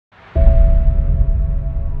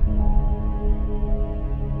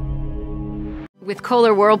with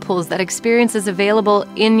Kohler whirlpools that experience is available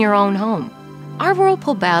in your own home. Our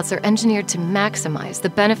whirlpool baths are engineered to maximize the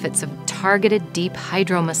benefits of targeted deep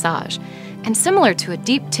hydro massage, and similar to a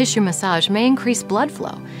deep tissue massage may increase blood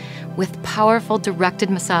flow. With powerful directed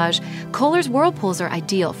massage, Kohler's whirlpools are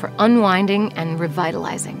ideal for unwinding and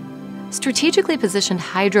revitalizing. Strategically positioned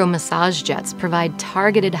hydro massage jets provide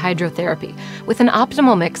targeted hydrotherapy with an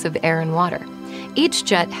optimal mix of air and water. Each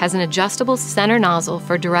jet has an adjustable center nozzle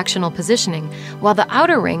for directional positioning, while the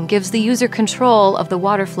outer ring gives the user control of the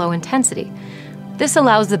water flow intensity. This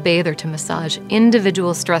allows the bather to massage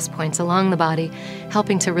individual stress points along the body,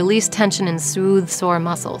 helping to release tension and soothe sore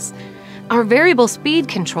muscles. Our variable speed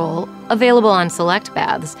control, available on select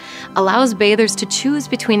baths, allows bathers to choose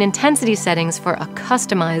between intensity settings for a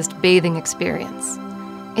customized bathing experience.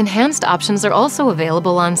 Enhanced options are also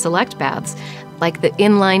available on select baths, like the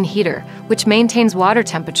inline heater, which maintains water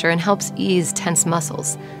temperature and helps ease tense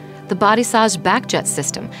muscles. The BodySaage BackJet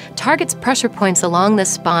system targets pressure points along the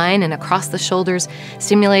spine and across the shoulders,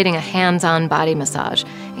 stimulating a hands-on body massage,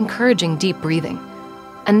 encouraging deep breathing.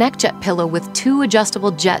 A neck jet pillow with 2 adjustable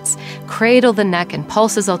jets cradle the neck and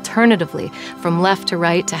pulses alternatively from left to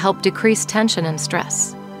right to help decrease tension and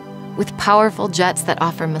stress. With powerful jets that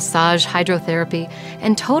offer massage hydrotherapy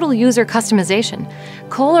and total user customization,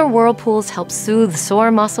 Kohler whirlpools help soothe sore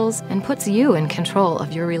muscles and puts you in control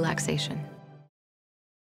of your relaxation.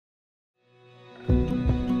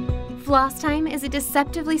 Flosstime is a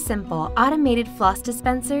deceptively simple, automated floss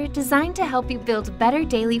dispenser designed to help you build better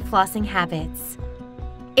daily flossing habits.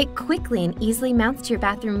 It quickly and easily mounts to your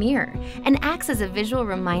bathroom mirror and acts as a visual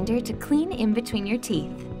reminder to clean in between your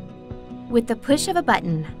teeth. With the push of a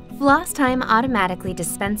button, Flosstime automatically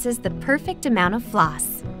dispenses the perfect amount of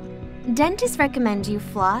floss. Dentists recommend you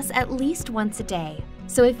floss at least once a day,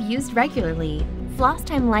 so if used regularly,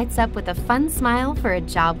 Flosstime lights up with a fun smile for a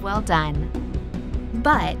job well done.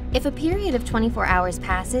 But if a period of 24 hours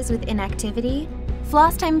passes with inactivity,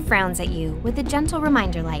 Flosstime frowns at you with a gentle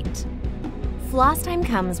reminder light. Flosstime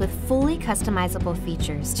comes with fully customizable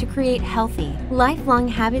features to create healthy, lifelong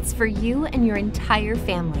habits for you and your entire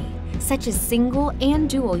family, such as single and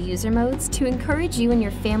dual user modes to encourage you and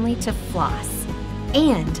your family to floss,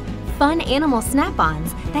 and fun animal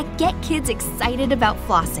snap-ons that get kids excited about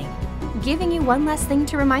flossing, giving you one less thing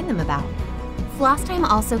to remind them about. Flosstime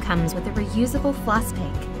also comes with a reusable floss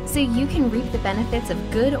pick, so you can reap the benefits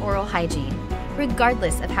of good oral hygiene,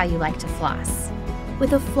 regardless of how you like to floss.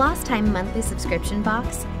 With a Flosstime monthly subscription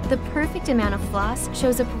box, the perfect amount of floss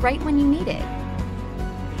shows up right when you need it.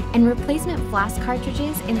 And replacement floss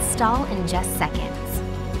cartridges install in just seconds.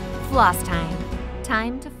 Flosstime.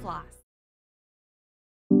 Time to floss.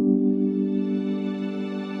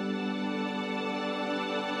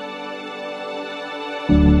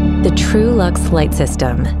 The TrueLux light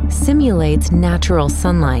system simulates natural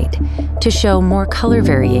sunlight to show more color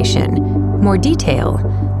variation, more detail,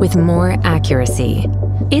 with more accuracy.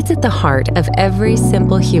 It's at the heart of every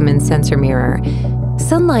Simplehuman sensor mirror.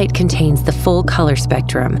 Sunlight contains the full color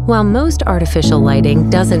spectrum, while most artificial lighting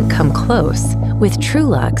doesn't come close. With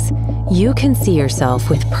TrueLux, you can see yourself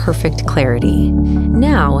with perfect clarity.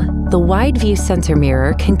 Now, the wide view sensor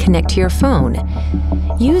mirror can connect to your phone.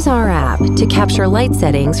 Use our app to capture light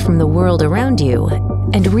settings from the world around you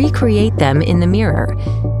and recreate them in the mirror,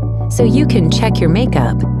 so you can check your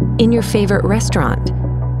makeup in your favorite restaurant,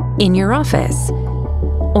 in your office,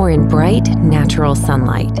 or in bright, natural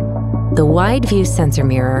sunlight. The wide view sensor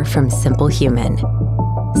mirror from Simplehuman.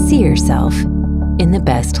 See yourself in the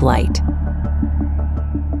best light.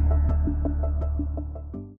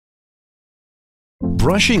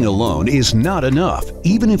 Brushing alone is not enough.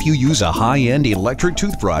 Even if you use a high-end electric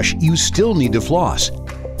toothbrush, you still need to floss.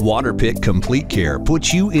 Waterpik Complete Care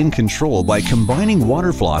puts you in control by combining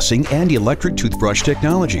water flossing and electric toothbrush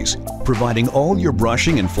technologies, providing all your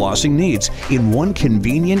brushing and flossing needs in one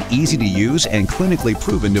convenient, easy-to-use, and clinically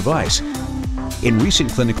proven device. In recent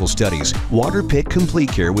clinical studies, Waterpik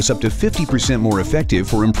Complete Care was up to 50% more effective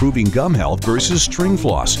for improving gum health versus string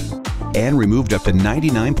floss, and removed up to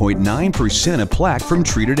 99.9% of plaque from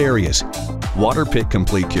treated areas. Waterpik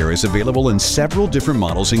Complete Care is available in several different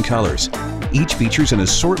models and colors. Each features an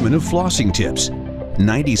assortment of flossing tips,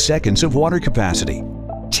 90 seconds of water capacity,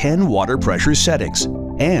 10 water pressure settings,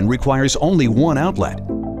 and requires only one outlet.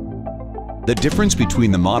 The difference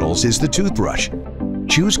between the models is the toothbrush.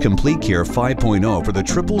 Choose Complete Care 5.0 for the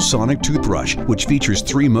triple sonic toothbrush, which features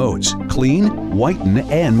 3 modes: clean, whiten,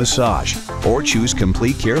 and massage. Or choose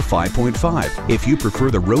Complete Care 5.5 if you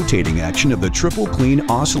prefer the rotating action of the triple clean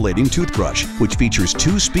oscillating toothbrush, which features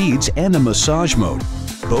 2 speeds and a massage mode.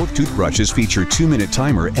 Both toothbrushes feature 2-minute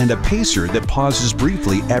timer and a pacer that pauses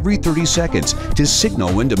briefly every 30 seconds to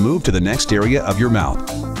signal when to move to the next area of your mouth.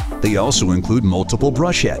 They also include multiple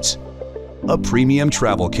brush heads, a premium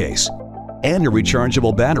travel case, and a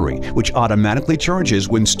rechargeable battery which automatically charges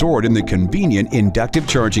when stored in the convenient inductive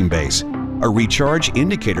charging base. A recharge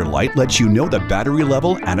indicator light lets you know the battery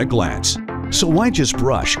level at a glance. So why just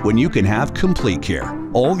brush when you can have complete care?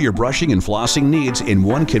 All your brushing and flossing needs in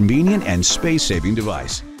one convenient and space-saving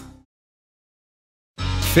device.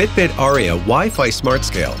 Fitbit Aria Wi-Fi Smart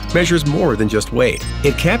Scale measures more than just weight.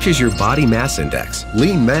 It captures your body mass index,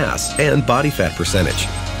 lean mass, and body fat percentage,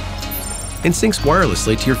 and syncs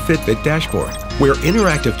wirelessly to your Fitbit dashboard, where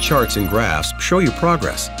interactive charts and graphs show your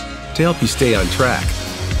progress to help you stay on track.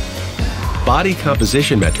 Body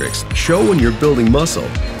composition metrics show when you're building muscle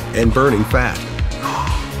and burning fat.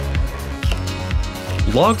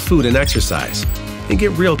 Log food and exercise and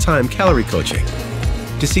get real-time calorie coaching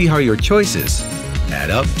to see how your choices add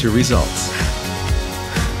up to results.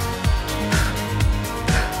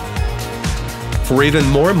 For even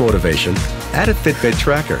more motivation, add a Fitbit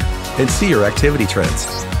tracker and see your activity trends.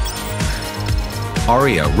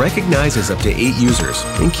 Aria recognizes up to 8 users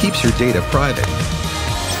and keeps your data private.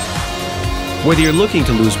 Whether you're looking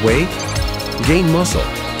to lose weight, gain muscle,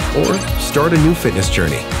 or start a new fitness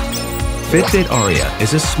journey, Fitbit Aria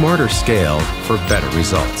is a smarter scale for better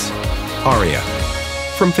results. Aria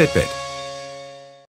from Fitbit.